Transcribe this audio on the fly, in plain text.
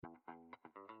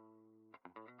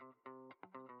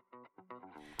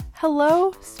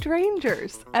Hello,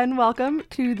 strangers, and welcome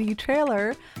to the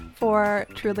trailer for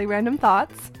Truly Random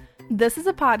Thoughts. This is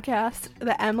a podcast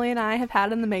that Emily and I have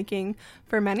had in the making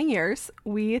for many years.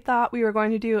 We thought we were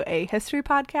going to do a history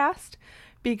podcast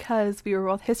because we were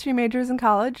both history majors in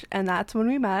college, and that's when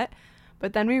we met.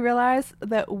 But then we realized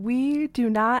that we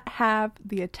do not have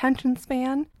the attention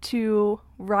span to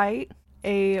write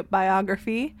a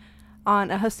biography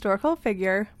on a historical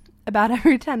figure about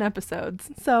every 10 episodes.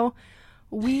 So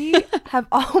we have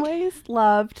always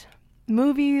loved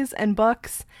movies and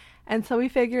books, and so we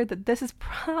figured that this is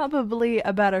probably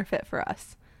a better fit for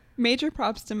us. Major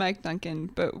props to Mike Duncan,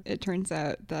 but it turns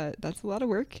out that that's a lot of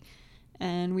work,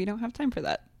 and we don't have time for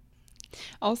that.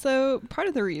 Also, part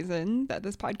of the reason that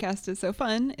this podcast is so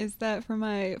fun is that for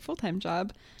my full-time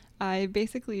job, I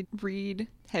basically read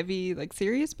heavy,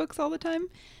 serious books all the time.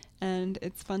 And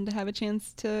it's fun to have a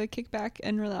chance to kick back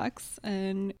and relax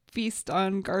and feast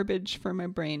on garbage for my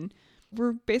brain.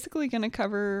 We're basically going to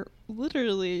cover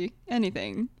literally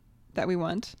anything that we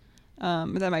want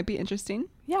that might be interesting.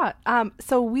 Yeah.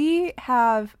 So we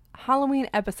have Halloween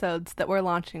episodes that we're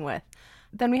launching with.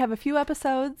 Then we have a few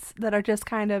episodes that are just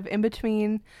kind of in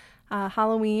between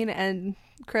Halloween and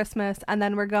Christmas. And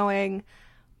then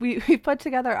we put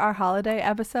together our holiday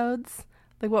episodes,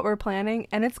 like what we're planning,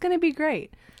 and it's going to be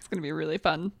great. It's going to be really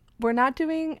fun. We're not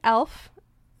doing Elf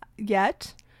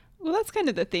yet. Well, that's kind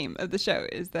of the theme of the show,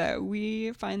 is that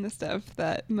we find the stuff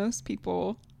that most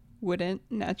people wouldn't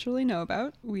naturally know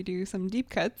about. We do some deep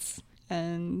cuts,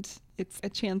 and it's a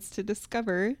chance to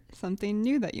discover something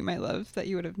new that you might love that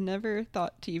you would have never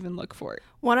thought to even look for.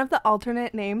 One of the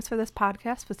alternate names for this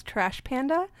podcast was Trash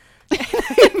Panda. And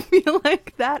I feel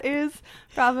like that is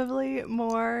probably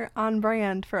more on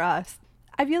brand for us.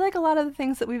 I feel like a lot of the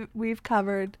things that we've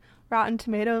covered, Rotten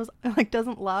Tomatoes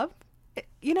doesn't love.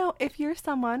 You know, if you're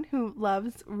someone who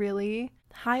loves really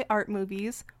high art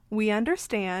movies, we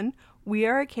understand. We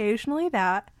are occasionally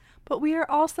that, but we are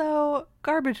also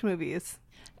garbage movies.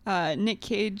 Nick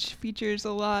Cage features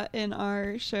a lot in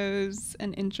our shows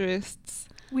and interests.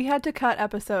 We had to cut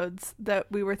episodes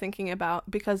that we were thinking about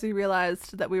because we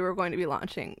realized that we were going to be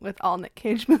launching with all Nick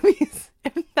Cage movies,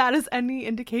 if that is any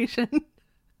indication.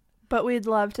 But we'd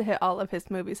love to hit all of his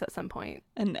movies at some point.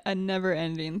 And a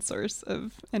never-ending source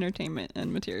of entertainment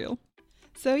and material.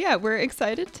 So yeah, we're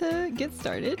excited to get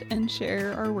started and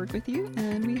share our work with you,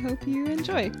 and we hope you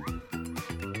enjoy.